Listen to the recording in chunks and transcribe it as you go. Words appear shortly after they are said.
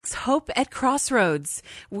Hope at Crossroads.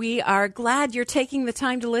 We are glad you're taking the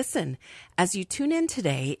time to listen. As you tune in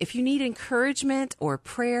today, if you need encouragement or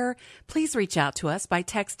prayer, please reach out to us by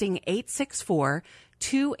texting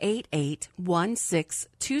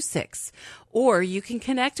 864-288-1626. Or you can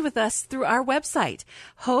connect with us through our website,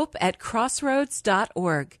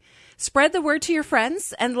 hopeatcrossroads.org. Spread the word to your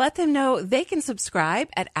friends and let them know they can subscribe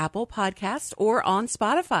at Apple Podcasts or on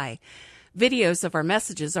Spotify. Videos of our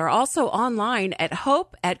messages are also online at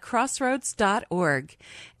hopeatcrossroads.org.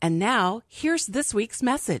 And now, here's this week's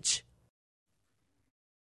message.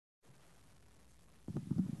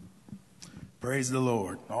 Praise the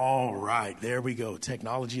Lord. All right, there we go.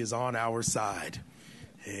 Technology is on our side.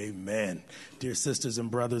 Amen. Dear sisters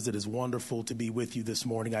and brothers, it is wonderful to be with you this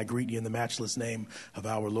morning. I greet you in the matchless name of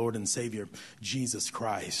our Lord and Savior, Jesus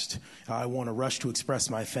Christ. I want to rush to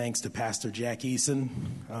express my thanks to Pastor Jack Eason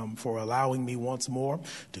for allowing me once more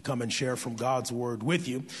to come and share from God's Word with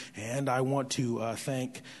you. And I want to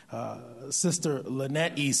thank Sister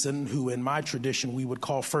Lynette Eason, who in my tradition we would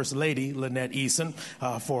call First Lady Lynette Eason,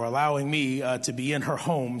 for allowing me to be in her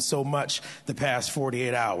home so much the past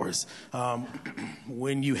 48 hours.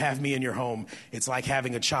 When you have me in your home, it's like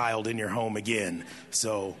having a child in your home again.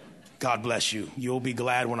 So God bless you. You'll be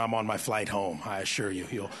glad when I'm on my flight home, I assure you.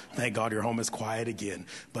 You'll thank God your home is quiet again.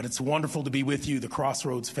 But it's wonderful to be with you, the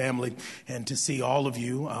Crossroads family, and to see all of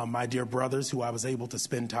you, my dear brothers, who I was able to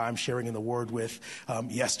spend time sharing in the Word with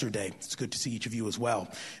yesterday. It's good to see each of you as well.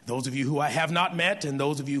 Those of you who I have not met, and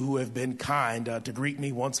those of you who have been kind to greet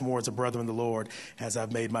me once more as a brother in the Lord as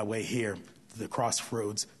I've made my way here. The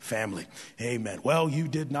Crossroads family. Amen. Well, you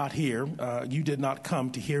did not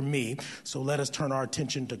come to hear me, so let us turn our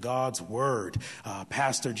attention to God's Word.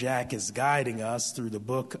 Pastor Jack is guiding us through the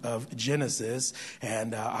book of Genesis,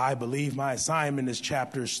 and I believe my assignment is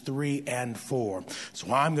chapters 3 and 4.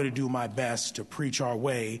 So I'm going to do my best to preach our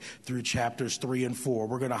way through chapters 3 and 4.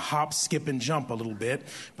 We're going to hop, skip, and jump a little bit,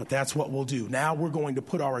 but that's what we'll do. Now we're going to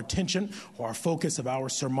put our attention, or our focus of our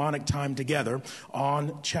sermonic time together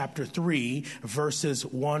on chapter 3, verses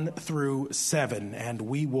 1 through 7, and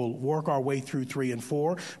we will work our way through 3 and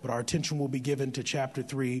 4, but our attention will be given to chapter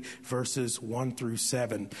 3, verses 1 through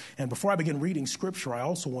 7. And before I begin reading scripture, I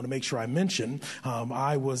also want to make sure I mention,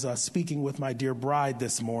 I was speaking with my dear bride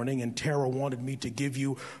this morning, and Tara wanted me to give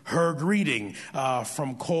you her greeting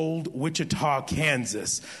from cold Wichita,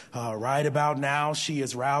 Kansas. Right about now, she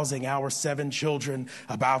is rousing our 7 children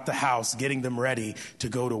about the house, getting them ready to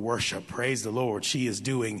go to worship. Praise the Lord. She is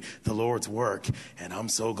doing the Lord's work, and I'm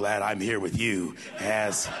so glad I'm here with you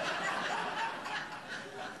as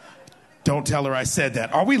don't tell her I said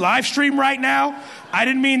that. Are we live stream right now? I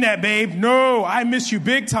didn't mean that, babe. No, I miss you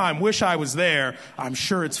big time. Wish I was there. I'm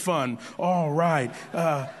sure it's fun. All right.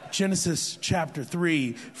 Genesis chapter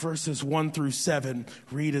 3, verses 1 through 7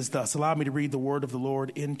 read as thus. Allow me to read the word of the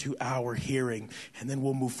Lord into our hearing, and then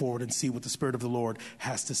we'll move forward and see what the Spirit of the Lord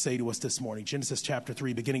has to say to us this morning. Genesis chapter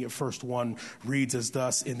 3, beginning at verse 1, reads as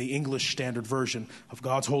thus in the English Standard Version of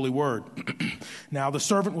God's holy word. Now the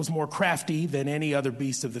servant was more crafty than any other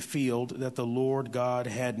beast of the field that the Lord God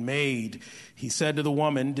had made. He said to the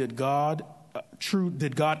woman, Did God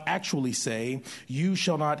actually say, you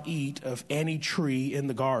shall not eat of any tree in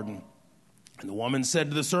the garden? And the woman said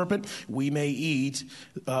to the serpent, we may eat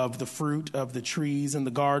of the fruit of the trees in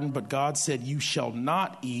the garden, but God said, you shall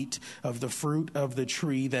not eat of the fruit of the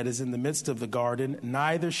tree that is in the midst of the garden,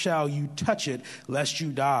 neither shall you touch it, lest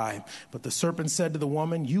you die. But the serpent said to the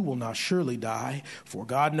woman, you will not surely die, for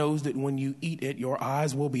God knows that when you eat it, your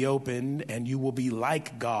eyes will be opened, and you will be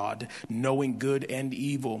like God, knowing good and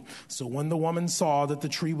evil. So when the woman saw that the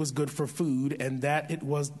tree was good for food, and that it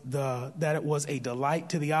was a delight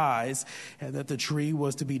to the eyes, and that the tree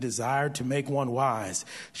was to be desired to make one wise,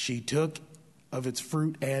 she took of its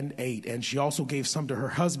fruit and ate. And she also gave some to her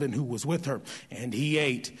husband who was with her, and he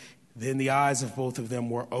ate. Then the eyes of both of them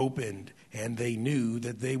were opened, and they knew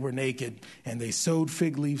that they were naked, and they sewed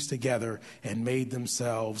fig leaves together and made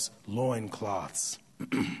themselves loincloths.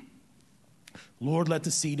 Lord, let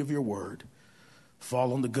the seed of your word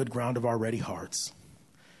fall on the good ground of our ready hearts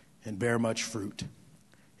and bear much fruit.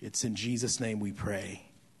 It's in Jesus' name we pray.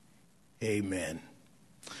 Amen.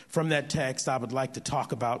 From that text, I would like to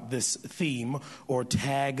talk about this theme, or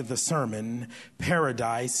tag the sermon,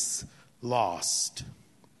 Paradise Lost.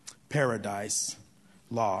 Paradise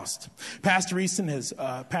lost. Pastor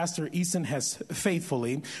Eason has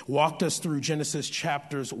faithfully walked us through Genesis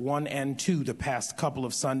chapters 1 and 2 the past couple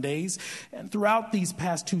of Sundays. And throughout these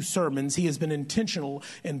past two sermons, he has been intentional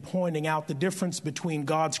in pointing out the difference between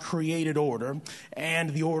God's created order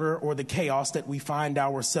and the order or the chaos that we find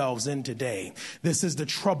ourselves in today. This is the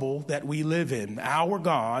trouble that we live in. Our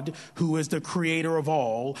God, who is the creator of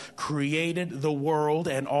all, created the world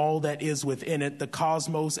and all that is within it, the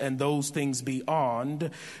cosmos and those things beyond,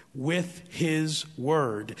 with his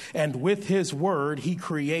word. And with his word, he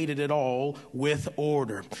created it all with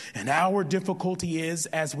order. And our difficulty is,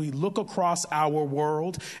 as we look across our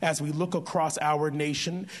world, as we look across our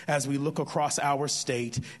nation, as we look across our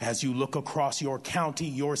state, as you look across your county,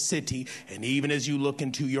 your city, and even as you look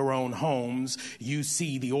into your own homes, you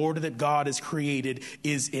see the order that God has created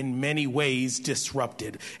is in many ways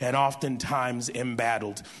disrupted and oftentimes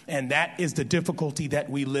embattled. And that is the difficulty that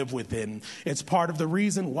we live within. It's part of the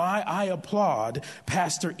reason why I applaud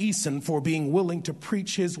Pastor Eason for being willing to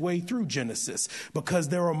preach his way through Genesis, because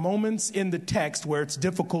there are moments in the text where it's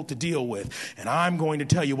difficult to deal with. And I'm going to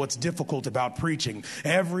tell you what's difficult about preaching.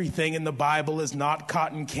 Everything in the Bible is not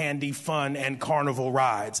cotton candy fun and carnival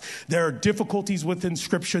rides. There are difficulties within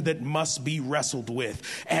Scripture that must be wrestled with.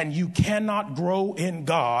 And you cannot grow in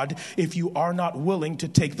God if you are not willing to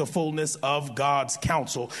take the fullness of God's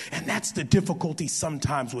counsel. And that's the difficulty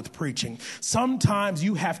sometimes with preaching. Sometimes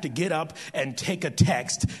you have to get up and take a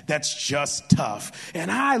text that's just tough. And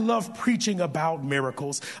I love preaching about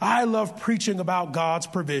miracles. I love preaching about God's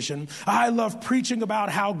provision. I love preaching about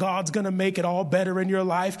how God's going to make it all better in your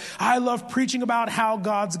life. I love preaching about how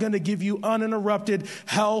God's going to give you uninterrupted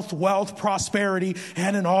health, wealth, prosperity,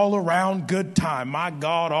 and an all-around good time. My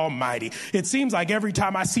God Almighty. It seems like every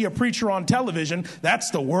time I see a preacher on television,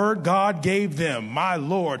 that's the word God gave them. My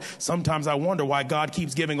Lord. Sometimes I wonder why God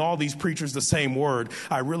keeps giving all these preachers the same word.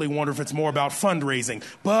 I really wonder if it's more about fundraising,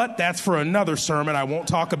 but that's for another sermon. I won't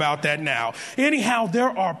talk about that now. Anyhow,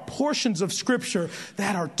 there are portions of Scripture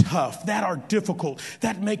that are tough, that are difficult,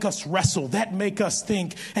 that make us wrestle, that make us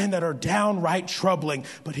think, and that are downright troubling.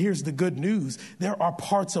 But here's the good news. There are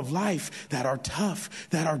parts of life that are tough,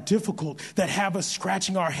 that are difficult, that have us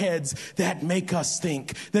scratching our heads, that make us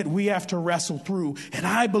think, that we have to wrestle through. And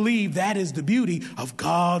I believe that is the beauty of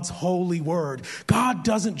God's holy word. God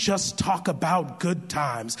doesn't just talk about good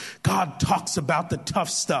times. God talks about the tough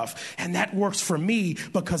stuff. And that works for me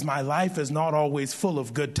because my life is not always full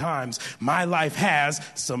of good times. My life has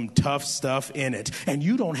some tough stuff in it. And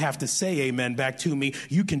you don't have to say amen back to me.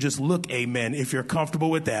 You can just look amen if you're comfortable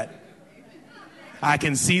with that. I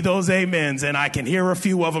can see those amens, and I can hear a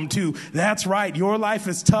few of them too. That's right. Your life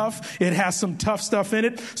is tough. It has some tough stuff in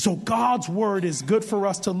it. So God's word is good for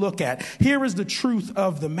us to look at. Here is the truth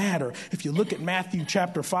of the matter. If you look at Matthew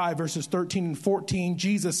chapter 5, verses 13 and 14,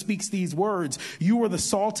 Jesus speaks these words. You are the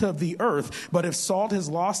salt of the earth, but if salt has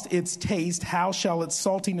lost its taste, how shall its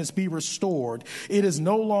saltiness be restored? It is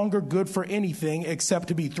no longer good for anything except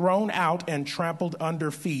to be thrown out and trampled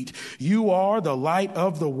under feet. You are the light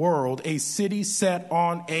of the world. A city set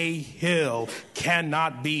on a hill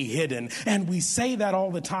cannot be hidden. And we say that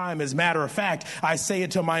all the time. As a matter of fact, I say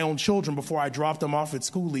it to my own children before I drop them off at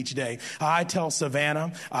school each day. I tell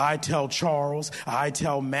Savannah, I tell Charles, I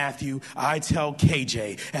tell Matthew, I tell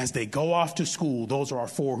KJ as they go off to school. Those are our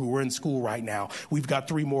 4 who are in school right now. We've got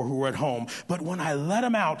 3 more who are at home. But when I let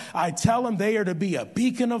them out, I tell them they are to be a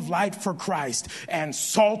beacon of light for Christ and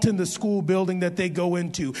salt in the school building that they go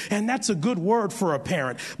into. And that's a good word for a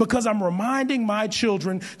parent, because I'm reminding my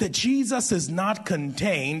children that Jesus is not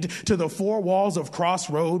contained to the 4 walls of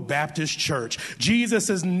Crossroad Baptist Church. Jesus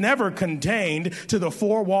is never contained to the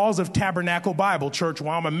 4 walls of Tabernacle Bible Church,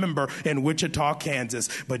 where I'm a member in Wichita, Kansas.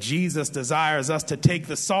 But Jesus desires us to take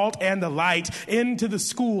the salt and the light into the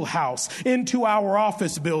schoolhouse, into our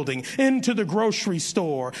office building, into the grocery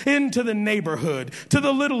store, into the neighborhood, to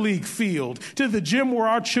the Little League field, to the gym where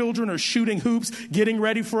our children are shooting hoops, getting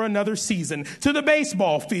ready for another season, to the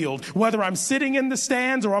baseball field, whether I'm sitting in the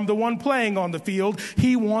stands or I'm the one playing on the field.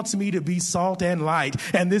 He wants me to be salt and light.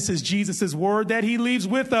 And this is Jesus' word that he leaves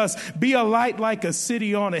with us. Be a light like a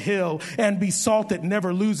city on a hill, and be salt that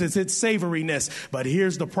never loses its savoriness. But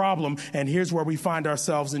here's the problem, and here's where we find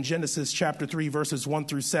ourselves in Genesis chapter 3, verses 1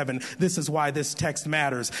 through 7. This is why this text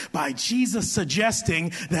matters. By Jesus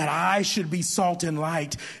suggesting that I should be salt and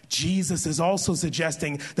light, Jesus is also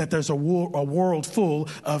suggesting that there's a world full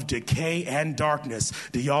of decay and darkness.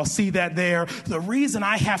 Do y'all see that there? The reason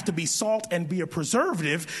I have to be salt and be a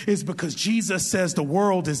preservative is because Jesus says the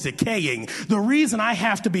world is decaying. The reason I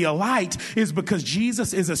have to be a light is because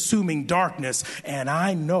Jesus is assuming darkness. And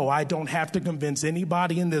I know I don't have to convince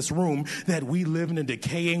anybody in this room that we live in a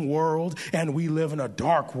decaying world and we live in a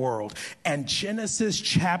dark world. And Genesis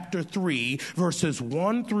chapter 3, verses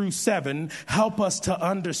 1 through 7 help us to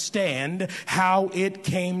understand how it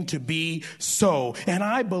came to be so. And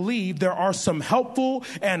I believe there are some helpful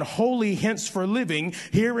and holy hints for living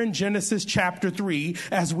here in Genesis chapter 3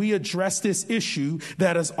 as we address this issue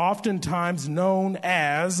that is oftentimes known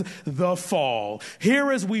as the fall.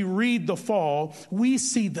 Here, as we read the fall, we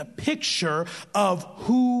see the picture of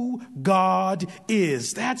who God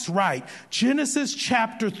is. That's right. Genesis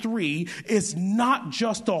chapter 3 is not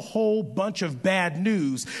just a whole bunch of bad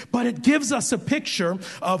news, but it gives us a picture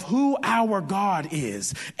of who our God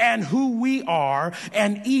is and who we are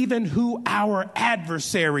and even who our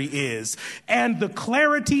adversary is. And the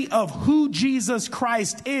clarity of who Jesus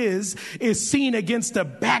Christ is seen against the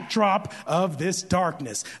backdrop of this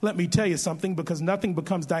darkness. Let me tell you something, because nothing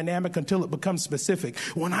becomes dynamic until it becomes specific.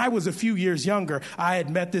 When I was a few years younger, I had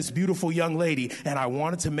met this beautiful young lady and I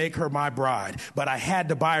wanted to make her my bride, but I had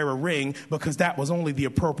to buy her a ring because that was only the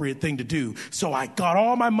appropriate thing to do. So I got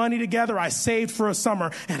all my money together, I saved for a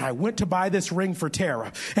summer, and I went to buy this ring for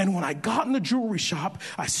Tara. And when I got in the jewelry shop,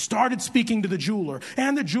 I started speaking to the jeweler,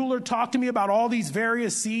 and the jeweler talked to me about all these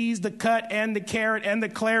various C's, the cut and the carat and the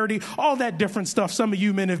clarity, all that different stuff some of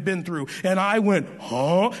you men have been through. And I went,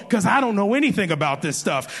 huh? Because I don't know anything about this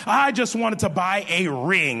stuff. I just wanted to buy a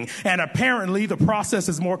ring. And apparently the process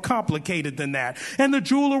is more complicated than that. And the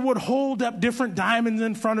jeweler would hold up different diamonds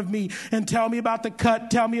in front of me and tell me about the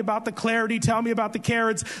cut, tell me about the clarity, tell me about the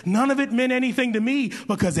carats. None of it meant anything to me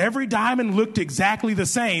because every diamond looked exactly the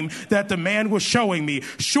same that the man was showing me.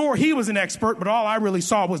 Sure, he was an expert, but all I really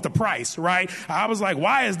saw was the price, right? I was like,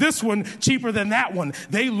 why is this one cheaper than that one?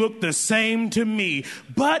 They looked the same to me.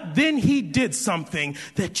 But then he did something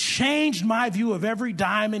that changed my view of every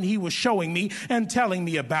diamond he was showing me and telling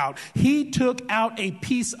me about. He took out a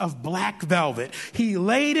piece of black velvet. He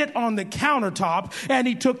laid it on the countertop, and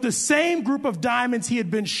he took the same group of diamonds he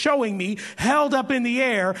had been showing me, held up in the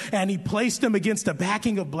air, and he placed them against a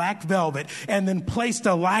backing of black velvet and then placed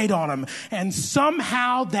a light on them. And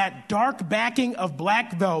somehow that dark backing of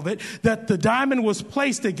black velvet that the diamond was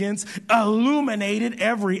placed against illuminated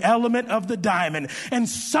every element of the diamond. And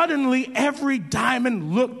suddenly every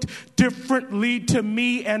diamond looked differently to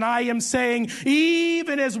me. And I am saying,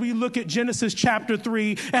 even as we look at Genesis chapter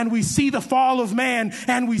 3 and we see the fall of man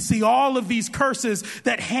and we see all of these curses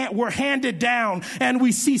that were handed down and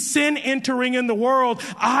we see sin entering in the world,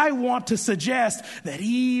 I want to suggest that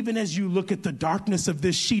even as you look at the darkness of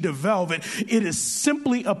this sheet of velvet, it is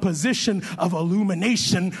simply a position of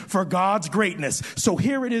illumination for God's greatness. So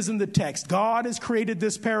here it is in the text. God has created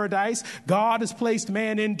this paradise. God has placed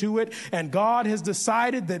man into it, and God has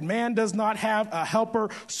decided that man does not have a helper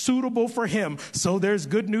suitable for him. So there's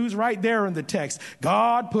good news right there in the text.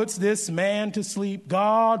 God puts this man to sleep.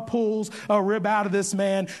 God pulls a rib out of this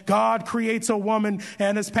man. God creates a woman.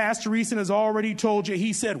 And as Pastor Eason has already told you,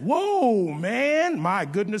 he said, whoa, man, my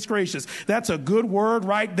goodness gracious. That's a good word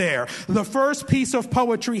right there. The first piece of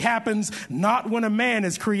poetry happens not when a man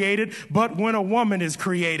is created, but when a woman is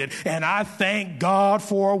created. And I thank God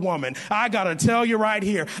for a woman. I got to tell you right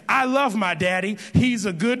here, I love my daddy. He's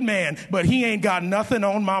a good man, but he ain't got nothing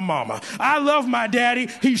on my mama. I love my daddy.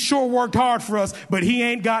 He sure worked hard for us, but he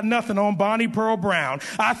ain't got nothing on Bonnie Pearl Brown.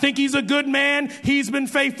 I think he's a good man. He's been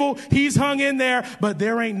faithful. He's hung in there, but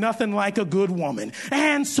there ain't nothing like a good woman.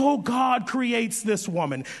 And so God creates this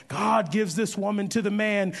woman. God gives this woman to the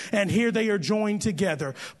man, and here they are joined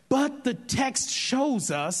together. But the text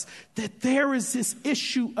shows us that there is this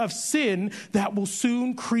issue of sin that will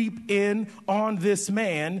soon creep in on this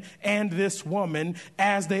man and this woman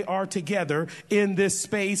as they are together in this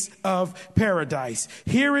space of paradise.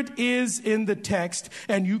 Here it is in the text,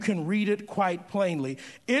 and you can read it quite plainly.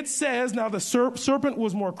 It says, now the serpent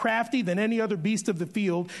was more crafty than any other beast of the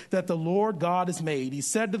field that the Lord God has made. He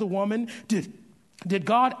said to the woman, Did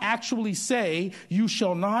God actually say, you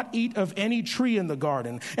shall not eat of any tree in the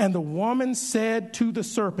garden? And the woman said to the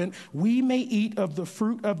serpent, we may eat of the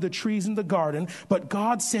fruit of the trees in the garden, but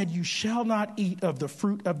God said, you shall not eat of the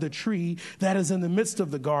fruit of the tree that is in the midst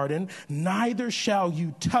of the garden, neither shall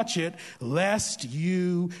you touch it, lest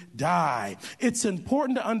you die. It's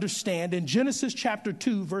important to understand in Genesis chapter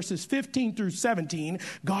 2, verses 15 through 17,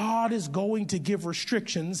 God is going to give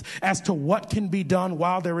restrictions as to what can be done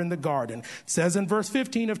while they're in the garden. It says in verse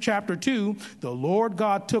 15 of chapter 2, the Lord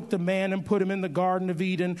God took the man and put him in the Garden of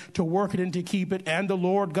Eden to work it and to keep it. And the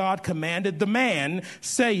Lord God commanded the man,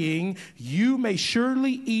 saying, you may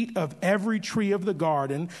surely eat of every tree of the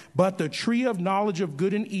garden, but the tree of knowledge of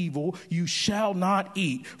good and evil you shall not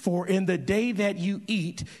eat. For in the day that you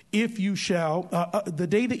eat, the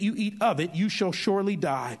day that you eat of it, you shall surely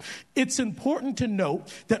die. It's important to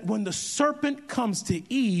note that when the serpent comes to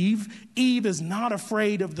Eve, Eve is not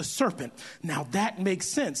afraid of the serpent. Now that makes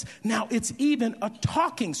sense. Now it's even a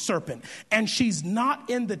talking serpent, and she's not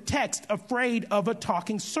in the text afraid of a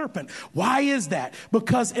talking serpent. Why is that?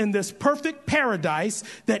 Because in this perfect paradise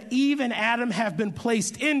that Eve and Adam have been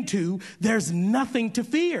placed into, there's nothing to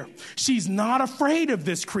fear. She's not afraid of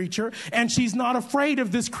this creature, and she's not afraid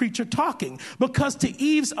of this creature talking, because to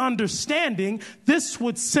Eve's understanding, this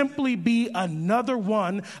would simply be another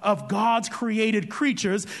one of God's created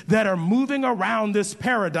creatures that are moving around this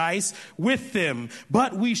paradise with them.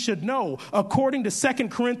 But we should know, according to 2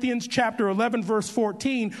 Corinthians chapter 11, verse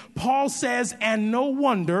 14, Paul says, and no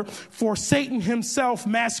wonder, for Satan himself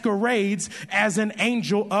masquerades as an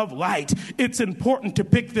angel of light. It's important to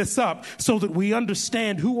pick this up so that we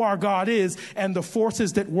understand who our God is and the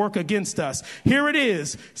forces that work against us. Here it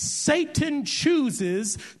is. Satan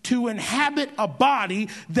chooses to inhabit a body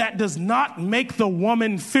that does not make the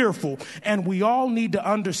woman fearful. And we all need to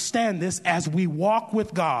understand this as we walk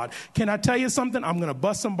with God. Can I tell you something? I'm going to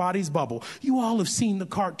bust somebody's bubble. You all have seen the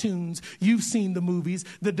cartoons. You've seen the movies.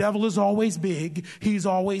 The devil is always big. He's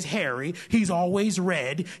always hairy. He's always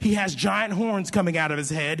red. He has giant horns coming out of his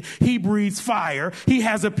head. He breathes fire. He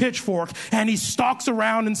has a pitchfork, and he stalks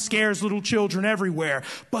around and scares little children everywhere.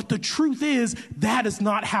 But the truth is, that is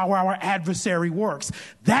not how our adversary works.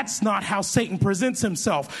 That's not how Satan presents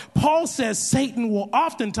himself. Paul says Satan will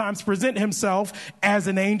oftentimes present himself as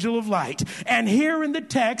an angel of light. And here in the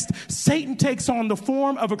text, Satan takes on the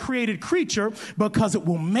form of a created creature because it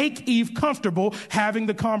will make Eve comfortable having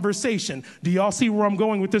the conversation. Do y'all see where I'm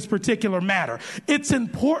going with this particular matter? It's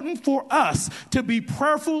important for us to be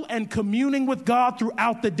prayerful and communing with God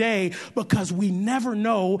throughout the day, because we never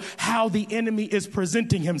know how the enemy is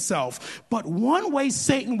presenting himself. But one way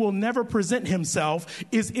Satan will never present himself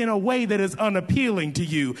is in a way that is unappealing to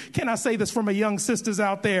you. Can I say this for my young sisters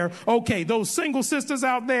out there? Okay, those single sisters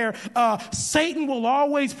out there, Satan will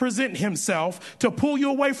always present himself to pull you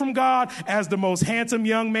away from God as the most handsome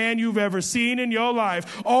young man you've ever seen in your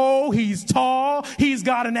life. Oh, he's tall. He's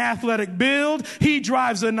got an athletic build. He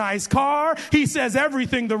drives a nice car. He says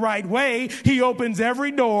everything the right way. He opens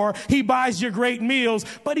every door. He buys you great meals,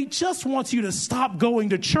 but he just wants you to stop going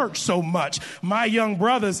to church so much. My young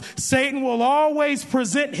brothers, Satan will always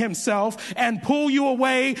present himself and pull you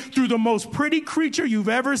away through the most pretty creature you've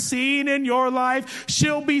ever seen in your life.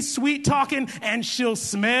 She'll be sweet talking and she'll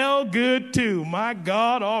smell good too. My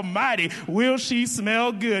God Almighty, will she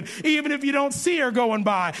smell good? Even if you don't see her going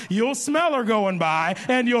by, you'll smell her going by,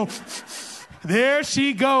 and you'll... There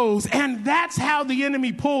she goes. And that's how the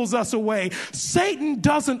enemy pulls us away. Satan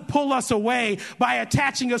doesn't pull us away by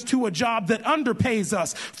attaching us to a job that underpays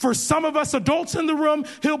us. For some of us adults in the room,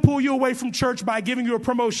 he'll pull you away from church by giving you a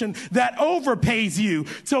promotion that overpays you,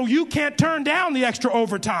 so you can't turn down the extra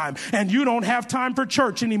overtime and you don't have time for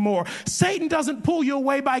church anymore. Satan doesn't pull you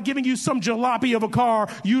away by giving you some jalopy of a car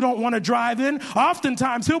you don't want to drive in.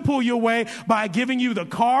 Oftentimes he'll pull you away by giving you the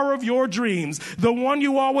car of your dreams, the one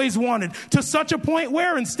you always wanted, to such a point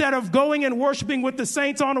where instead of going and worshiping with the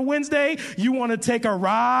saints on a Wednesday, you want to take a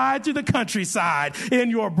ride to the countryside in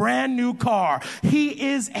your brand new car.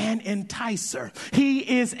 He is an enticer.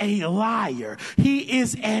 He is a liar. He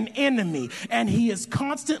is an enemy, and he is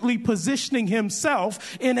constantly positioning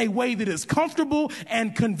himself in a way that is comfortable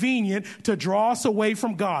and convenient to draw us away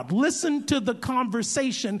from God. Listen to the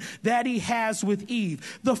conversation that he has with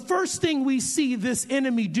Eve. The first thing we see this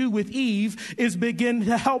enemy do with Eve is begin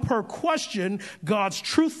to help her question God's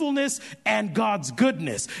truthfulness and God's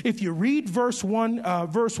goodness. If you read verse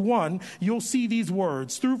 1, you'll see these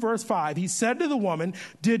words through verse 5. He said to the woman,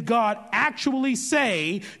 did God actually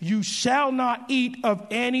say you shall not eat of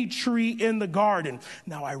any tree in the garden?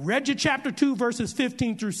 Now, I read you chapter 2, verses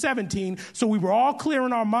 15 through 17, so we were all clear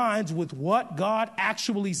in our minds with what God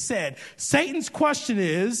actually said. Satan's question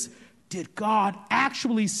is, did God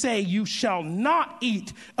actually say you shall not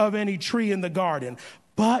eat of any tree in the garden?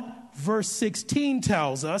 But verse 16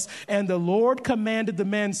 tells us, and the Lord commanded the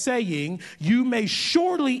man, saying, you may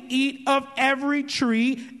surely eat of every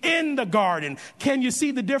tree in the garden. Can you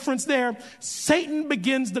see the difference there? Satan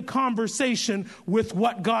begins the conversation with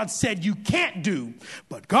what God said you can't do,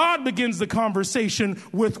 but God begins the conversation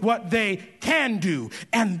with what they can do.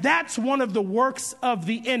 And that's one of the works of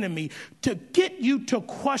the enemy, to get you to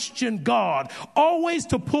question God, always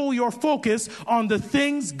to pull your focus on the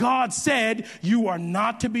things God said you are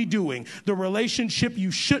not to be doing, the relationship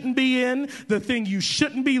you shouldn't be in, the thing you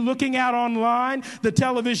shouldn't be looking at online, the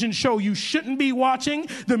television show you shouldn't be watching,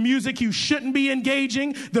 the music you shouldn't be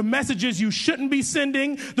engaging, the messages you shouldn't be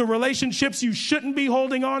sending, the relationships you shouldn't be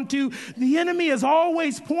holding on to. The enemy is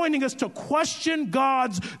always pointing us to question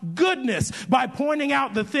God's goodness by pointing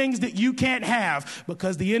out the things that you can't have,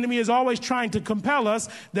 because the enemy is always trying to compel us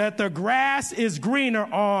that the grass is greener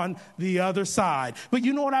on the other side. But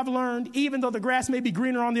you know what I've learned? Even though the grass may be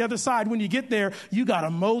greener on the other side, when you get there, you got to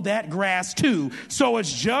mow that grass too. So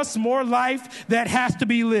it's just more life that has to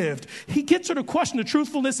be lived. He gets her to question the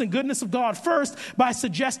truthfulness and goodness of God first by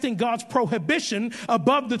suggesting God's prohibition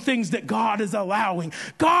above the things that God is allowing.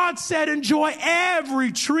 God said, enjoy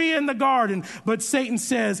every tree in the garden. But Satan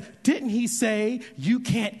says, didn't he say you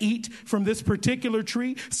can't eat from this particular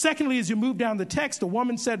tree? Secondly, as you move down the text, the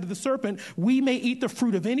woman said to the serpent, we may eat the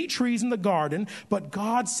fruit of any trees in the garden, but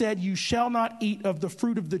God said you shall not eat of the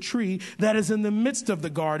fruit of the tree that is in the midst of the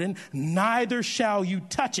garden, neither shall you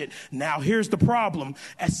touch it. Now here's the problem.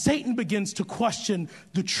 As Satan begins to question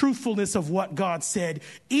the truthfulness of what God said,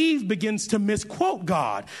 Eve begins to misquote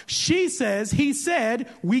God. She says, he said,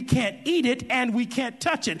 we can't eat it and we can't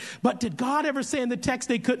touch it. But did God ever say in the text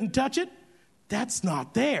they couldn't touch it? That's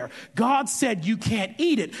not there. God said you can't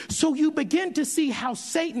eat it. So you begin to see how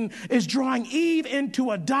Satan is drawing Eve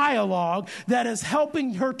into a dialogue that is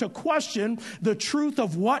helping her to question the truth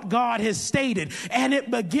of what God has stated. And it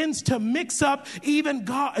begins to mix up even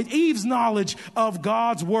Eve's knowledge of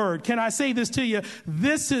God's word. Can I say this to you?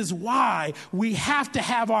 This is why we have to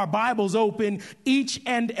have our Bibles open each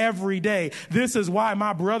and every day. This is why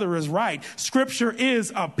my brother is right. Scripture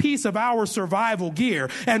is a piece of our survival gear,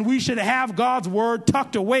 and we should have God's word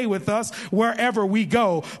tucked away with us wherever we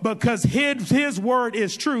go, because his word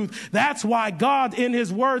is truth. That's why God in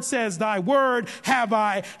his word says, thy word have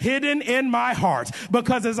I hidden in my heart,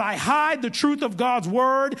 because as I hide the truth of God's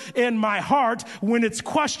word in my heart, when it's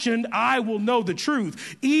questioned, I will know the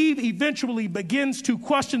truth. Eve eventually begins to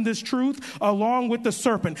question this truth along with the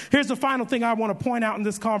serpent. Here's the final thing I want to point out in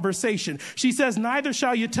this conversation. She says, neither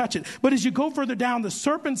shall you touch it. But as you go further down, the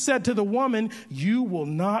serpent said to the woman, you will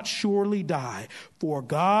not surely die. For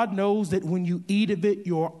God knows that when you eat of it,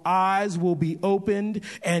 your eyes will be opened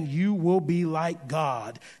and you will be like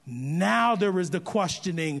God. Now there is the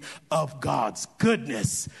questioning of God's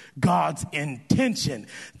goodness, God's intention.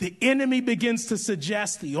 The enemy begins to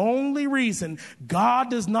suggest the only reason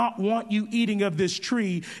God does not want you eating of this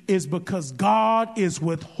tree is because God is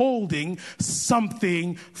withholding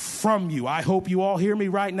something from you. I hope you all hear me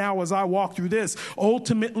right now as I walk through this.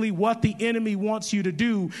 Ultimately, what the enemy wants you to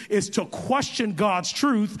do is to question God's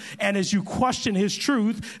truth, and as you question his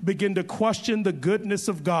truth, begin to question the goodness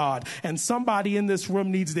of God. And somebody in this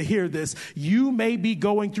room needs to hear this. You may be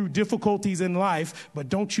going through difficulties in life, but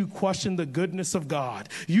don't you question the goodness of God.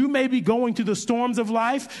 You may be going through the storms of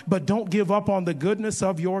life, but don't give up on the goodness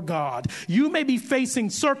of your God. You may be facing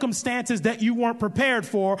circumstances that you weren't prepared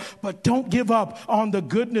for, but don't give up on the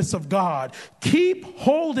goodness of God. Keep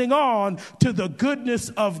holding on to the goodness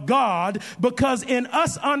of God, because in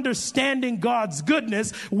us understanding God's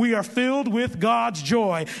goodness, we are filled with God's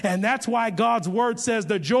joy. And that's why God's word says,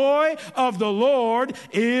 the joy of the Lord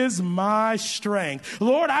is my strength.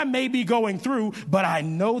 Lord, I may be going through, but I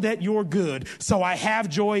know that you're good, so I have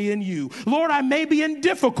joy in you. Lord, I may be in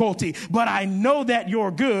difficulty, but I know that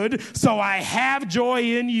you're good, so I have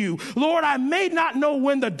joy in you. Lord, I may not know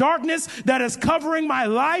when the darkness that is covering my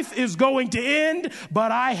life is going to end,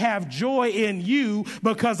 but I have joy in you,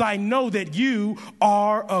 because I know that you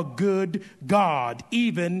are a good God,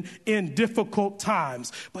 even in difficult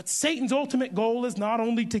times. But Satan's ultimate goal is not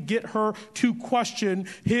only to get her to question,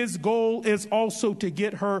 his goal is also to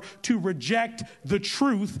get her to reject the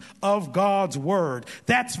truth of God's word.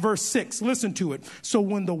 That's verse 6. Listen to it. So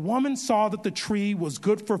when the woman saw that the tree was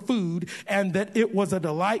good for food, and that it was a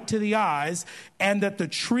delight to the eyes, and that the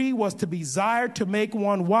tree was to be desired to make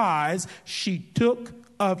one wise, she took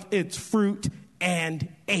of its fruit and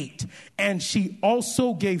ate. And she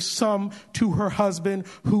also gave some to her husband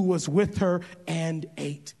who was with her and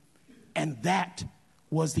ate. And that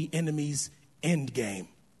was the enemy's end game.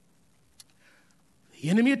 The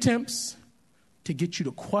enemy attempts to get you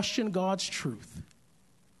to question God's truth.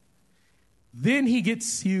 Then he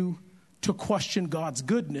gets you to question God's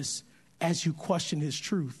goodness as you question his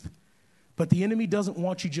truth. But the enemy doesn't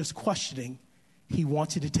want you just questioning. He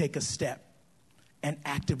wants you to take a step and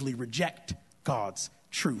actively reject God's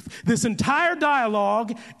truth. This entire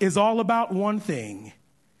dialogue is all about one thing: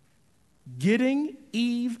 getting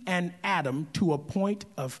Eve and Adam to a point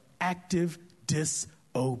of active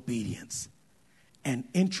disobedience and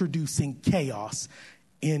introducing chaos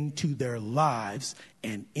into their lives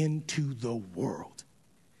and into the world.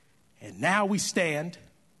 And now we stand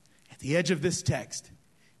at the edge of this text.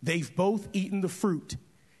 They've both eaten the fruit,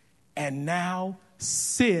 and now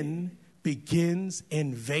sin begins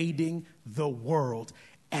invading the world.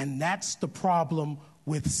 And that's the problem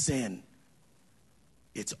with sin.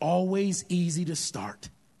 It's always easy to start,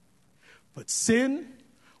 but sin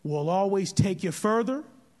will always take you further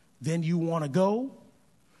than you want to go,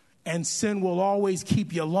 and sin will always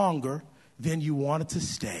keep you longer than you want it to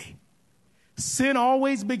stay. Sin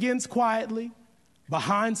always begins quietly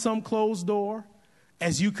behind some closed door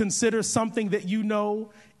as you consider something that you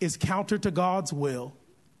know is counter to God's will.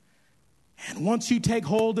 And once you take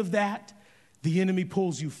hold of that, the enemy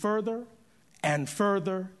pulls you further and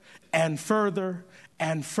further and further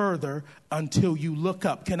and further until you look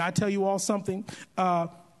up. Can I tell you all something?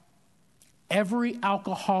 Every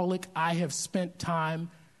alcoholic I have spent time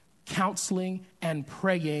counseling and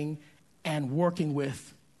praying and working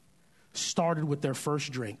with started with their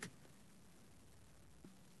first drink.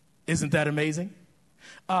 Isn't that amazing?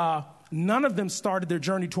 None of them started their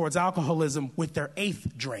journey towards alcoholism with their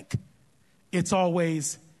 8th drink. It's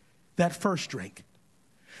always that first drink.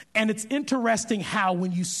 And it's interesting how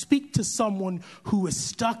when you speak to someone who is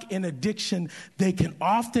stuck in addiction, they can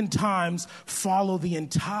oftentimes follow the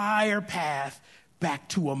entire path back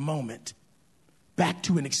to a moment, back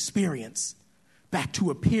to an experience, back to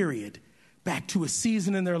a period, back to a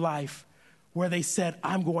season in their life where they said,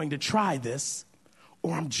 I'm going to try this,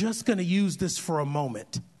 or I'm just going to use this for a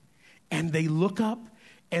moment. And they look up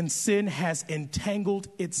and sin has entangled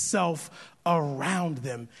itself around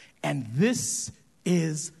them. And this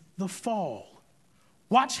is the fall.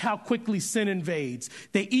 Watch how quickly sin invades.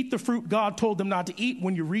 They eat the fruit God told them not to eat.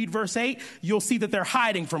 When you read verse 8, you'll see that they're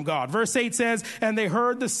hiding from God. Verse 8 says, and they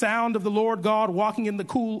heard the sound of the Lord God walking in the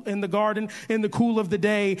garden in the cool of the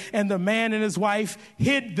day, and the man and his wife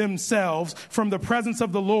hid themselves from the presence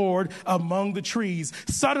of the Lord among the trees.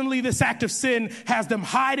 Suddenly, this act of sin has them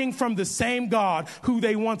hiding from the same God who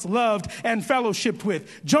they once loved and fellowshiped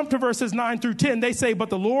with. Jump to verses 9 through 10. They say, but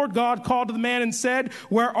the Lord God called to the man and said,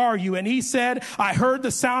 where are you? And he said, I heard the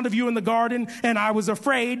sound of you in the garden, and I was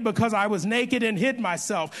afraid because I was naked and hid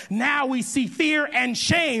myself. Now we see fear and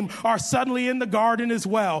shame are suddenly in the garden as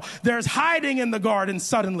well. There's hiding in the garden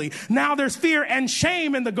suddenly. Now there's fear and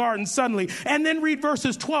shame in the garden suddenly. And then read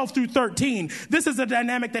verses 12 through 13. This is a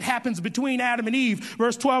dynamic that happens between Adam and Eve.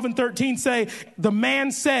 Verse 12 and 13 say, the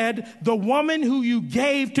man said, the woman who you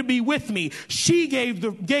gave to be with me, she gave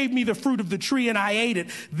me the fruit of the tree, and I ate it.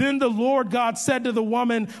 Then the Lord God said to the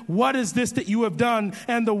woman, what is this that you have done?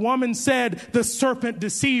 And the woman said, the serpent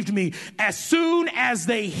deceived me. As soon as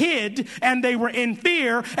they hid and they were in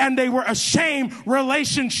fear and they were ashamed,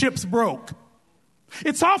 relationships broke.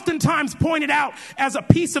 It's oftentimes pointed out as a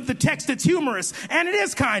piece of the text that's humorous, and it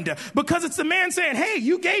is kind of, because it's the man saying, hey,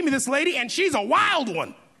 you gave me this lady and she's a wild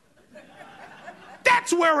one.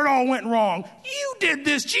 That's where it all went wrong. You did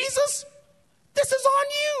this, Jesus. This is on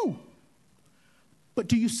you. But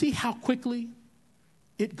do you see how quickly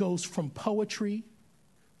it goes from poetry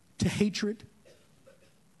to hatred?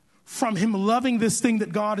 From him loving this thing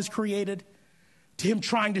that God has created to him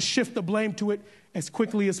trying to shift the blame to it as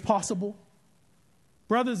quickly as possible.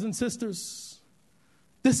 Brothers and sisters,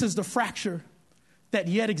 this is the fracture that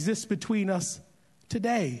yet exists between us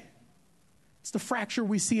today. It's the fracture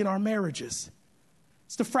we see in our marriages.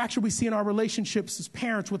 It's the fracture we see in our relationships as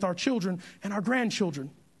parents with our children and our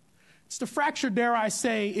grandchildren. It's the fracture, dare I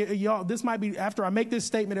say, y'all, this might be, after I make this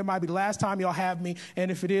statement, it might be the last time y'all have me.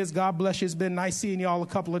 And if it is, God bless you. It's been nice seeing y'all a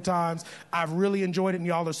couple of times. I've really enjoyed it, and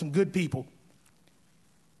y'all are some good people.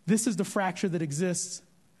 This is the fracture that exists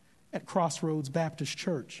at Crossroads Baptist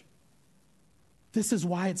Church. This is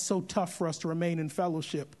why it's so tough for us to remain in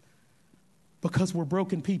fellowship, because we're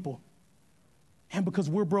broken people. And because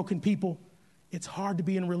we're broken people, it's hard to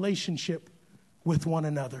be in relationship with one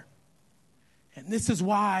another. And this is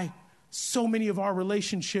why so many of our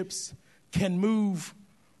relationships can move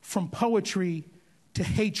from poetry to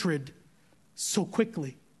hatred so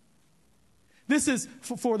quickly. This is,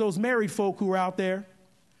 for those married folk who are out there,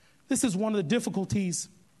 this is one of the difficulties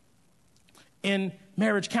in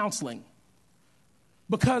marriage counseling.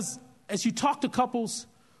 Because as you talk to couples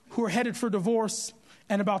who are headed for divorce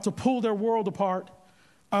and about to pull their world apart,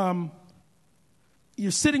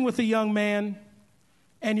 you're sitting with a young man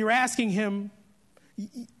and you're asking him,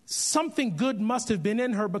 something good must have been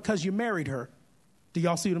in her because you married her. Do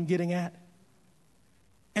y'all see what I'm getting at?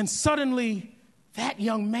 And suddenly that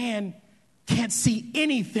young man can't see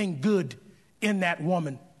anything good in that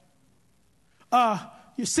woman.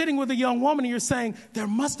 You're sitting with a young woman and you're saying, there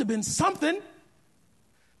must have been something.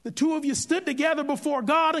 The two of you stood together before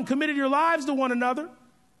God and committed your lives to one another.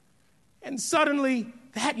 And suddenly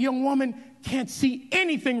that young woman can't see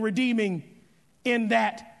anything redeeming in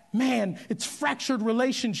that man. It's fractured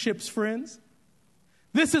relationships, friends.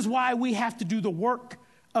 This is why we have to do the work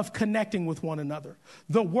of connecting with one another,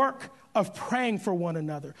 the work of praying for one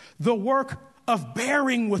another, the work of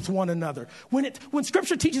bearing with one another. When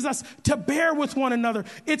Scripture teaches us to bear with one another,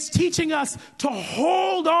 it's teaching us to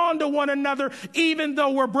hold on to one another even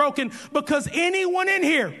though we're broken. Because anyone in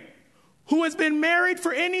here who has been married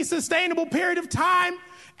for any sustainable period of time,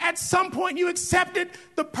 at some point you accepted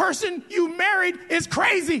the person you married is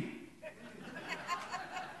crazy.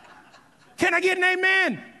 Can I get an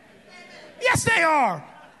amen? Yes, they are.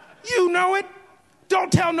 You know it.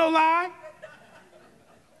 Don't tell no lie.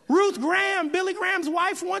 Ruth Graham, Billy Graham's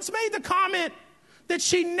wife, once made the comment that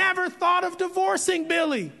she never thought of divorcing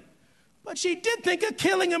Billy, but she did think of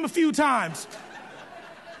killing him a few times.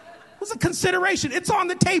 It was a consideration. It's on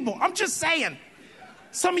the table. I'm just saying.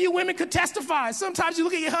 Some of you women could testify. Sometimes you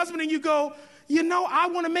look at your husband and you go, you know, I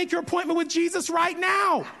want to make your appointment with Jesus right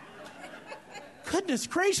now. Goodness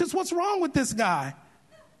gracious, what's wrong with this guy?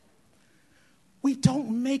 We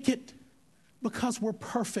don't make it because we're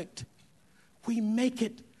perfect. We make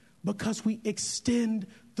it because we extend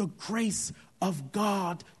the grace of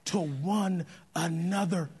God to one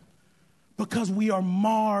another. Because we are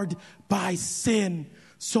marred by sin.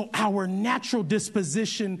 So our natural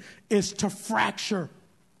disposition is to fracture.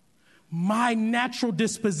 My natural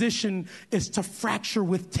disposition is to fracture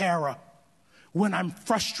with Tara. When I'm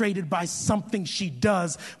frustrated by something she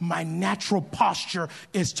does, my natural posture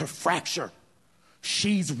is to fracture.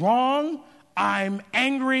 She's wrong. I'm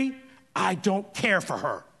angry. I don't care for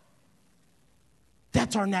her.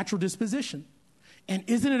 That's our natural disposition. And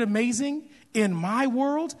isn't it amazing? In my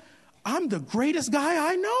world, I'm the greatest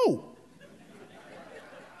guy I know.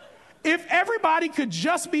 If everybody could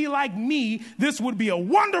just be like me, this would be a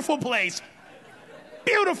wonderful place.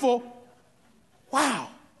 Beautiful. Wow.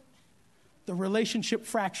 The relationship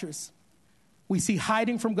fractures. We see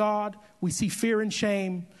hiding from God. We see fear and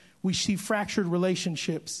shame. We see fractured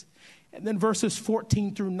relationships. And then verses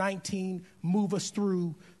 14 through 19 move us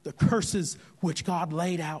through the curses which God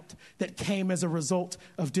laid out that came as a result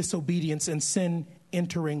of disobedience and sin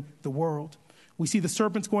entering the world. We see the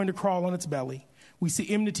serpent's going to crawl on its belly. We see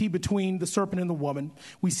enmity between the serpent and the woman.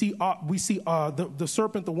 We see the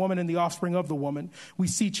serpent, the woman, and the offspring of the woman. We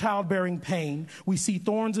see childbearing pain. We see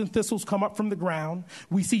thorns and thistles come up from the ground.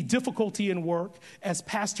 We see difficulty in work. As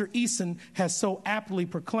Pastor Eason has so aptly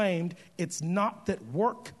proclaimed, it's not that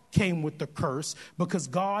work came with the curse because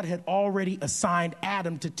God had already assigned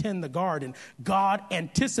Adam to tend the garden. God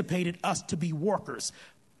anticipated us to be workers.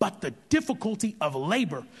 But the difficulty of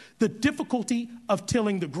labor, the difficulty of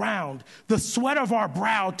tilling the ground, the sweat of our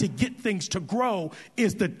brow to get things to grow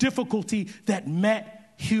is the difficulty that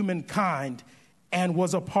met humankind and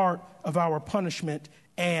was a part of our punishment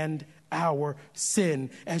and our sin.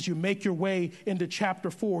 As you make your way into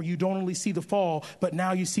chapter 4, you don't only see the fall, but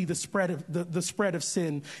now you see the spread of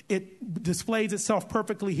sin. It displays itself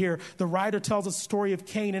perfectly here. The writer tells us the story of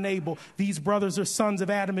Cain and Abel. These brothers are sons of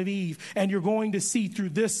Adam and Eve, and you're going to see through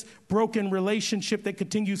this broken relationship that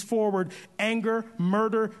continues forward, anger,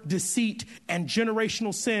 murder, deceit, and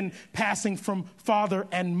generational sin passing from father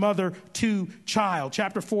and mother to child.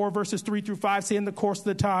 Chapter 4, verses 3 through 5 say, in the course of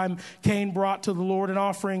the time, Cain brought to the Lord an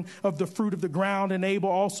offering of the fruit of the ground, and Abel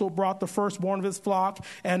also brought the firstborn of his flock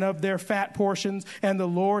and of their fat portions. And the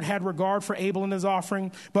Lord had regard for Abel and his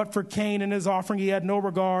offering, but for Cain and his offering he had no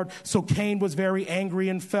regard. So Cain was very angry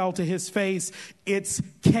and fell to his face. It's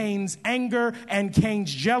Cain's anger and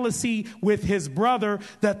Cain's jealousy with his brother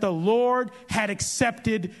that the Lord had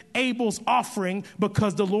accepted Abel's offering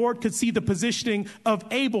because the Lord could see the positioning of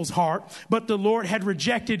Abel's heart, but the Lord had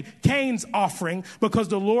rejected Cain's offering because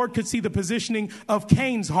the Lord could see the positioning of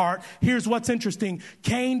Cain's heart. Here's what's interesting.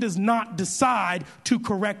 Cain does not decide to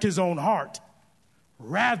correct his own heart.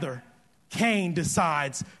 Rather, Cain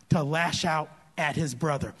decides to lash out at his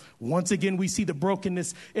brother. Once again, we see the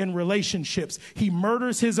brokenness in relationships. He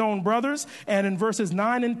murders his own brothers. And in verses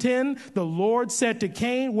 9 and 10, the Lord said to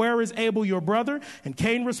Cain, "Where is Abel your brother?" And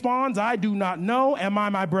Cain responds, "I do not know. Am I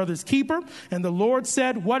my brother's keeper?" And the Lord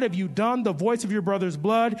said, "What have you done? The voice of your brother's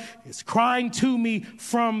blood is crying to me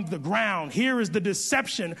from the ground." Here is the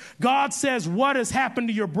deception. God says, "What has happened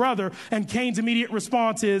to your brother?" And Cain's immediate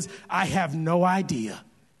response is, "I have no idea.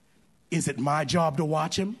 Is it my job to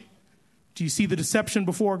watch him?" Do you see the deception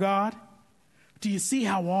before God? Do you see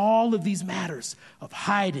how all of these matters of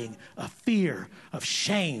hiding, of fear, of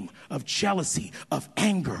shame, of jealousy, of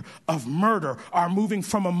anger, of murder are moving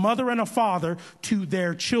from a mother and a father to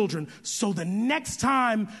their children? So the next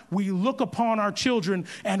time we look upon our children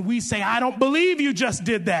and we say, "I don't believe you just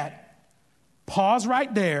did that," pause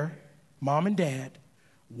right there, mom and dad,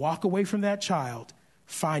 walk away from that child,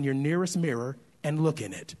 find your nearest mirror and look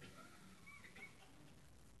in it.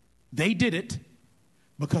 They did it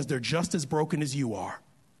because they're just as broken as you are.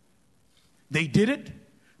 They did it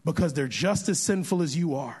because they're just as sinful as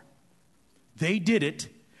you are. They did it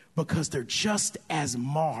because they're just as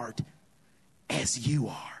marred as you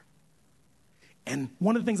are. And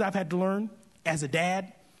one of the things I've had to learn as a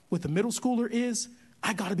dad with a middle schooler is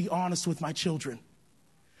I got to be honest with my children.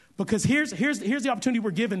 Because here's the opportunity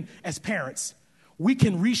we're given as parents. We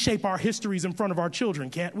can reshape our histories in front of our children,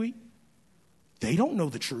 can't we? They don't know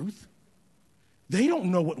the truth. They don't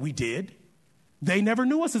know what we did. They never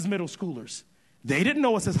knew us as middle schoolers. They didn't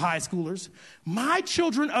know us as high schoolers. My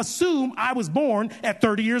children assume I was born at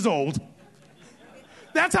 30 years old.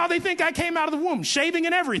 That's how they think I came out of the womb, shaving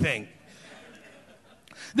and everything.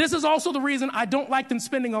 This is also the reason I don't like them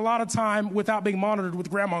spending a lot of time without being monitored with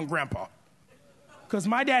grandma and grandpa. Because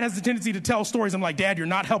my dad has the tendency to tell stories. I'm like, "Dad, you're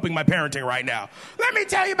not helping my parenting right now. Let me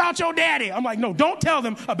tell you about your daddy." I'm like, "No, don't tell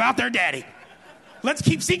them about their daddy. Let's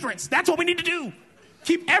keep secrets. That's what we need to do.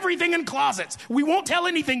 Keep everything in closets. We won't tell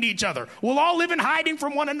anything to each other. We'll all live in hiding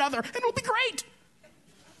from one another, and it'll be great."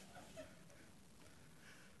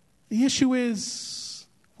 The issue is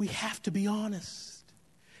we have to be honest.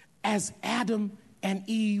 As Adam and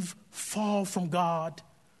Eve fall from God,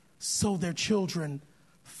 so their children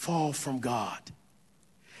fall from God.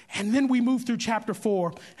 And then we move through chapter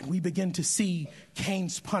 4, and we begin to see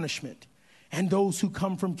Cain's punishment and those who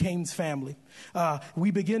come from Cain's family.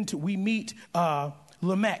 We meet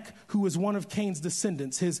Lamech, who is one of Cain's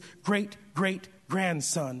descendants, his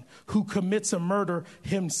great-great-grandson, who commits a murder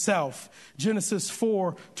himself. Genesis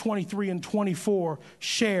 4:23 and 24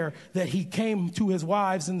 share that he came to his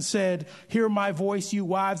wives and said, "Hear my voice, you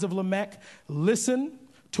wives of Lamech. Listen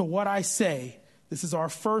to what I say." This is our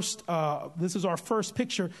first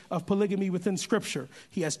picture of polygamy within Scripture.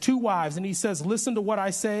 He has two wives, and he says, "Listen to what I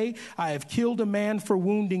say. I have killed a man for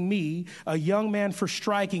wounding me, a young man for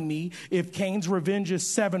striking me. If Cain's revenge is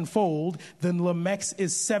sevenfold, then Lamech's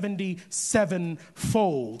is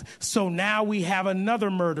 77-fold." So now we have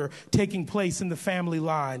another murder taking place in the family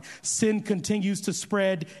line. Sin continues to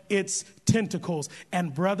spread its tentacles.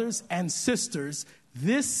 And brothers and sisters,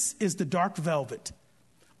 this is the dark velvet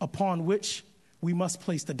upon which we must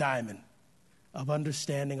place the diamond of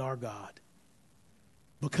understanding our God.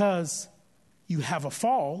 Because you have a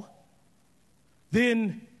fall,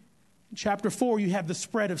 then in chapter 4, you have the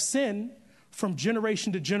spread of sin from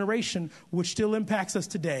generation to generation, which still impacts us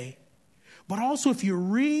today. But also, if you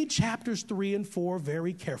read chapters 3 and 4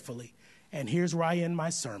 very carefully, and here's where I end my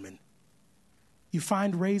sermon, you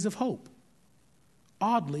find rays of hope,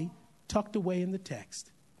 oddly tucked away in the text.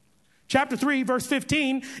 Chapter 3, verse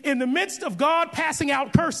 15, in the midst of God passing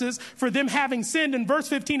out curses for them having sinned, in verse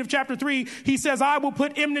 15 of chapter 3, he says, "I will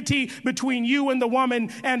put enmity between you and the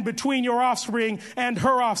woman, and between your offspring and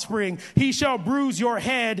her offspring. He shall bruise your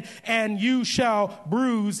head, and you shall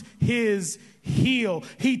bruise his heel."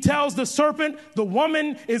 He tells the serpent, the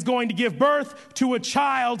woman is going to give birth to a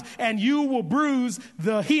child, and you will bruise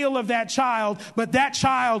the heel of that child, but that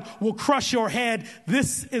child will crush your head.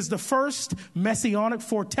 This is the first messianic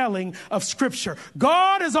foretelling of Scripture.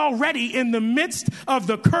 God is already in the midst of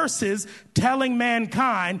the curses telling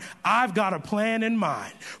mankind, I've got a plan in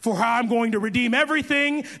mind for how I'm going to redeem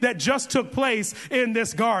everything that just took place in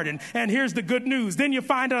this garden. And here's the good news. Then you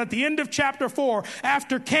find out at the end of chapter 4,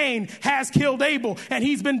 after Cain has killed killed Abel, and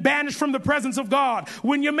he's been banished from the presence of God.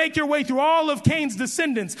 When you make your way through all of Cain's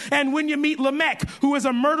descendants, and when you meet Lamech, who is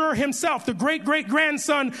a murderer himself, the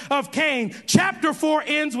great-great-grandson of Cain, chapter 4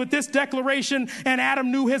 ends with this declaration, and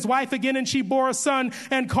Adam knew his wife again, and she bore a son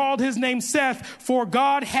and called his name Seth, for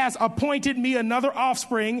God has appointed me another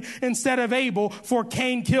offspring instead of Abel, for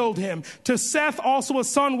Cain killed him. To Seth also a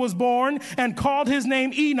son was born, and called his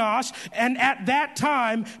name Enosh, and at that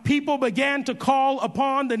time people began to call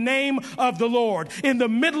upon the name of the Lord. In the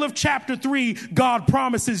middle of chapter 3, God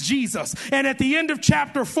promises Jesus. And at the end of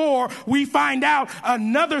chapter 4, we find out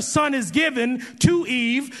another son is given to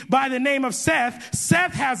Eve by the name of Seth.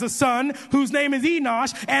 Seth has a son whose name is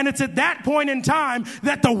Enosh, and it's at that point in time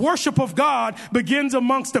that the worship of God begins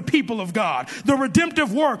amongst the people of God. The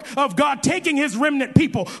redemptive work of God taking his remnant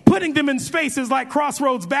people, putting them in spaces like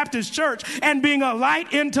Crossroads Baptist Church, and being a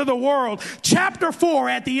light into the world. Chapter 4,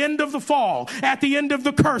 at the end of the fall, at the end of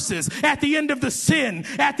the curses, at the end of the sin,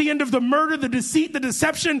 at the end of the murder, the deceit, the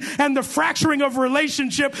deception, and the fracturing of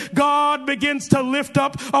relationship, God begins to lift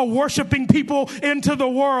up a worshiping people into the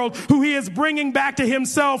world who he is bringing back to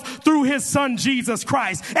himself through his son, Jesus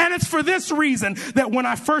Christ. And it's for this reason that when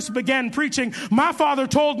I first began preaching, my father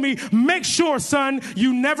told me, make sure, son,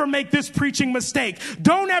 you never make this preaching mistake.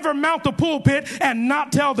 Don't ever mount the pulpit and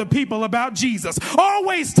not tell the people about Jesus.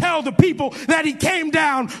 Always tell the people that he came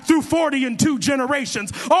down through 42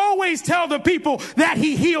 generations. Always tell the people that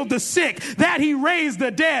he healed the sick, that he raised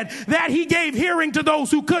the dead, that he gave hearing to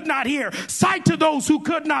those who could not hear, sight to those who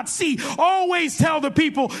could not see. Always tell the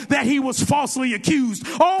people that he was falsely accused.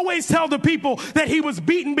 Always tell the people that he was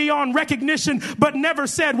beaten beyond recognition, but never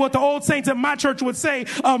said what the old saints at my church would say,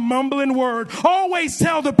 a mumbling word. Always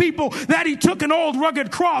tell the people that he took an old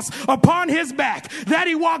rugged cross upon his back, that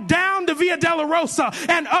he walked down the Via Dolorosa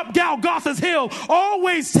and up Golgotha's hill.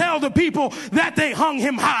 Always tell the people that they hung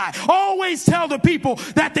him high. Always tell the people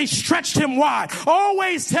that they stretched him wide.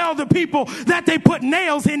 Always tell the people that they put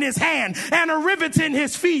nails in his hand and rivets in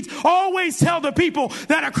his feet. Always tell the people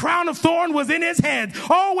that a crown of thorn was in his head.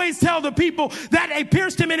 Always tell the people that they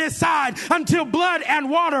pierced him in his side until blood and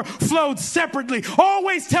water flowed separately.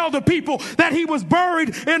 Always tell the people that he was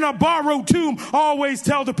buried in a borrowed tomb. Always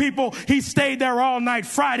tell the people he stayed there all night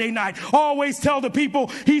Friday night. Always tell the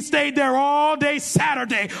people he stayed there all day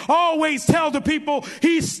Saturday. Always tell the people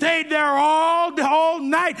he stayed there all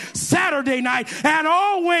night Saturday night. And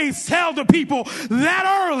always tell the people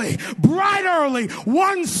that early, bright early,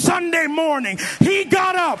 one Sunday morning, he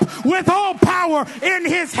got up with all power in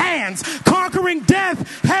his hands, conquering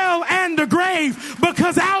death, hell, and the grave,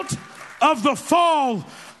 because out of the fall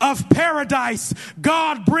of paradise,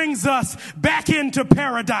 God brings us back into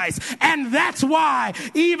paradise. And that's why,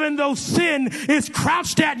 even though sin is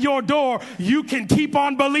crouched at your door, you can keep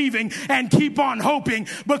on believing and keep on hoping,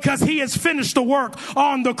 because he has finished the work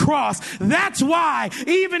on the cross. That's why,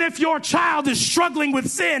 even if your child is struggling with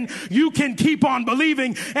sin, you can keep on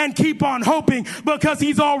believing and keep on hoping, because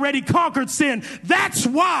he's already conquered sin. That's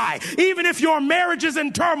why, even if your marriage is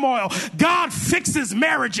in turmoil, God fixes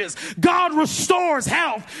marriages. God restores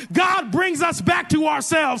health. God brings us back to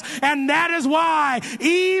ourselves. And that is why,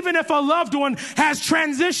 even if a loved one has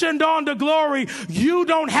transitioned on to glory, you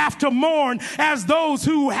don't have to mourn as those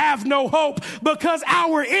who have no hope, because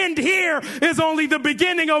our end here is only the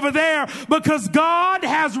beginning over there, because God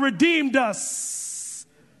has redeemed us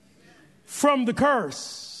from the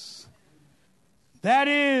curse. That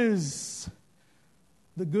is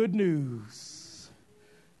the good news.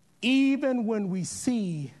 Even when we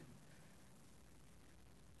see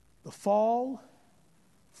the fall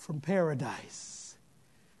from paradise,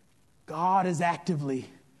 God is actively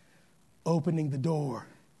opening the door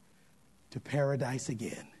to paradise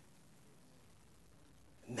again.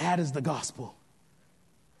 And that is the gospel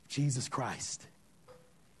of Jesus Christ.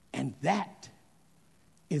 And that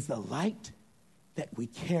is the light that we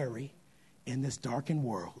carry in this darkened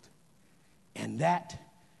world. And that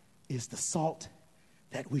is the salt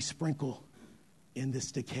that we sprinkle in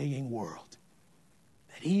this decaying world.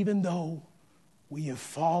 That even though we have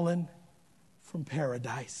fallen from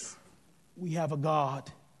paradise, we have a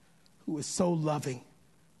God who is so loving,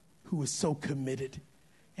 who is so committed,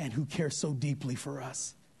 and who cares so deeply for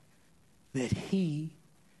us, that he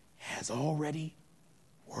has already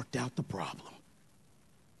worked out the problem.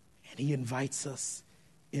 And he invites us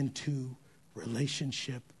into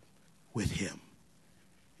relationship with him.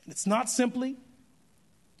 And it's not simply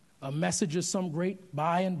a message of some great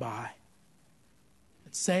by and by.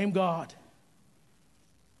 Same God,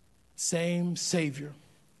 same Savior,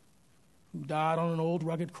 who died on an old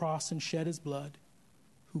rugged cross and shed his blood,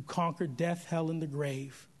 who conquered death, hell, and the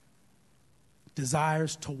grave,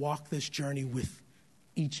 desires to walk this journey with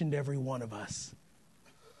each and every one of us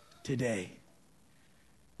today.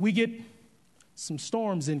 We get some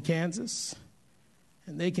storms in Kansas,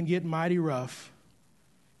 and they can get mighty rough.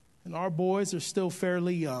 And our boys are still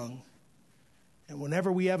fairly young. And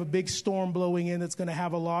whenever we have a big storm blowing in that's going to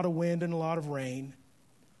have a lot of wind and a lot of rain,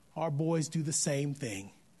 our boys do the same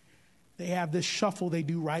thing. They have this shuffle they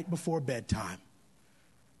do right before bedtime.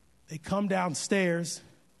 They come downstairs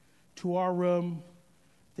to our room,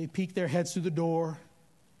 they peek their heads through the door,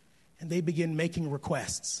 and they begin making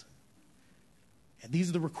requests. And these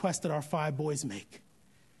are the requests that our 5 boys make.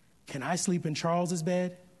 Can I sleep in Charles's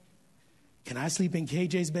bed? Can I sleep in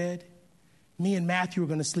KJ's bed? Me and Matthew are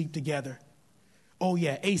going to sleep together. Oh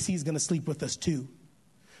yeah, AC is going to sleep with us too.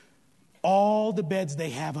 All the beds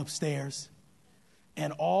they have upstairs,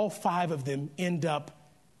 and all 5 of them end up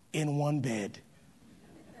in one bed.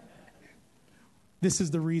 This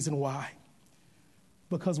is the reason why.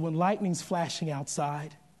 Because when lightning's flashing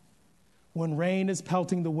outside, when rain is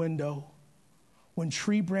pelting the window, when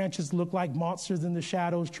tree branches look like monsters in the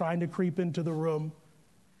shadows trying to creep into the room,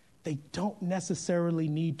 they don't necessarily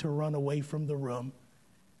need to run away from the room.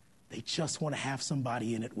 They just want to have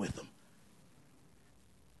somebody in it with them.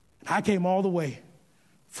 And I came all the way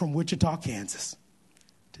from Wichita, Kansas,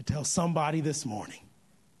 to tell somebody this morning,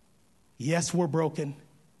 yes, we're broken.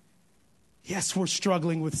 Yes, we're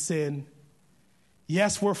struggling with sin.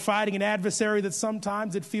 Yes, we're fighting an adversary that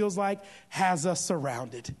sometimes it feels like has us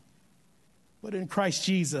surrounded. But in Christ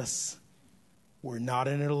Jesus, we're not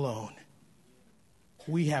in it alone.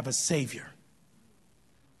 We have a Savior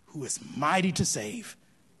who is mighty to save,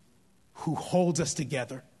 who holds us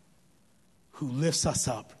together, who lifts us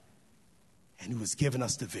up, and who has given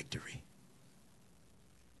us the victory.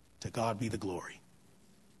 To God be the glory.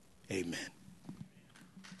 Amen.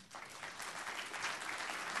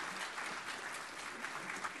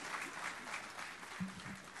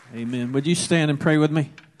 Amen. Would you stand and pray with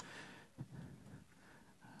me? I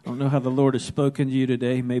don't know how the Lord has spoken to you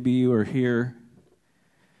today. Maybe you are here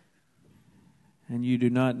and you do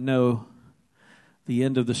not know the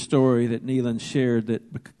end of the story that Neelan shared, that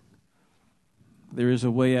there is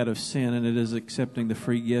a way out of sin, and it is accepting the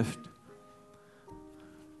free gift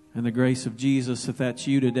and the grace of Jesus. If that's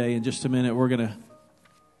you today, in just a minute, we're going to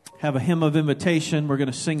have a hymn of invitation. We're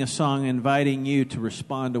going to sing a song inviting you to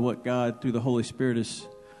respond to what God, through the Holy Spirit, has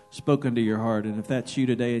spoken to your heart. And if that's you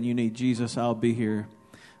today and you need Jesus, I'll be here.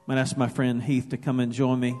 I'm going to ask my friend Heath to come and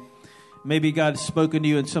join me. Maybe God's spoken to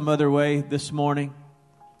you in some other way this morning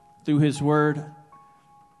through His Word.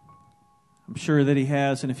 I'm sure that He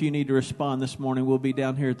has. And if you need to respond this morning, we'll be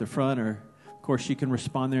down here at the front, or of course you can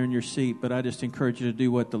respond there in your seat. But I just encourage you to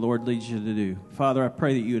do what the Lord leads you to do. Father, I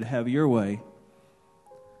pray that you would have your way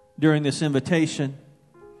during this invitation.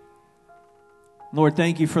 Lord,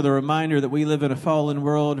 thank you for the reminder that we live in a fallen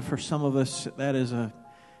world. For some of us, that is a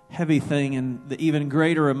heavy thing, and the even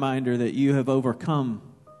greater reminder that you have overcome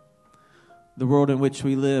the world in which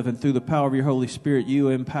we live, and through the power of your Holy Spirit, you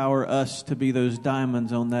empower us to be those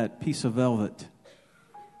diamonds on that piece of velvet.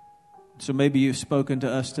 So maybe you've spoken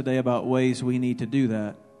to us today about ways we need to do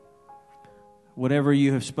that. Whatever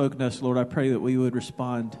you have spoken to us, Lord, I pray that we would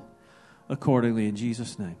respond accordingly in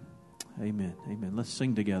Jesus' name. Amen. Amen. Let's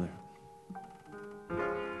sing together.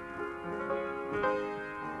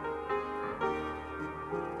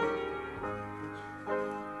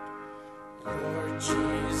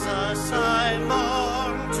 Jesus, I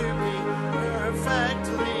long to be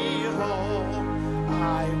perfectly whole.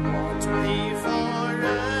 I want thee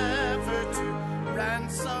forever to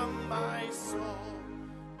ransom my soul.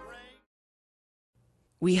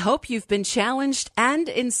 We hope you've been challenged and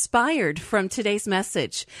inspired from today's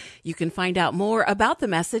message. You can find out more about the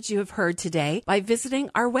message you have heard today by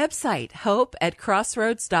visiting our website,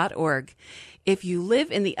 hope@crossroads.org. If you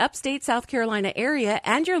live in the upstate South Carolina area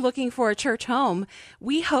and you're looking for a church home,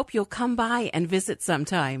 we hope you'll come by and visit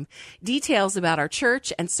sometime. Details about our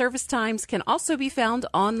church and service times can also be found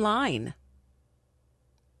online.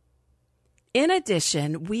 In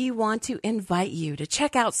addition, we want to invite you to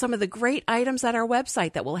check out some of the great items at our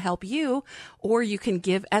website that will help you, or you can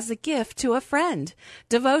give as a gift to a friend.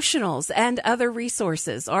 Devotionals and other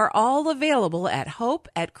resources are all available at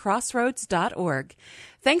hope@crossroads.org.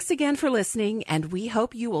 Thanks again for listening, and we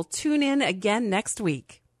hope you will tune in again next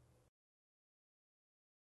week.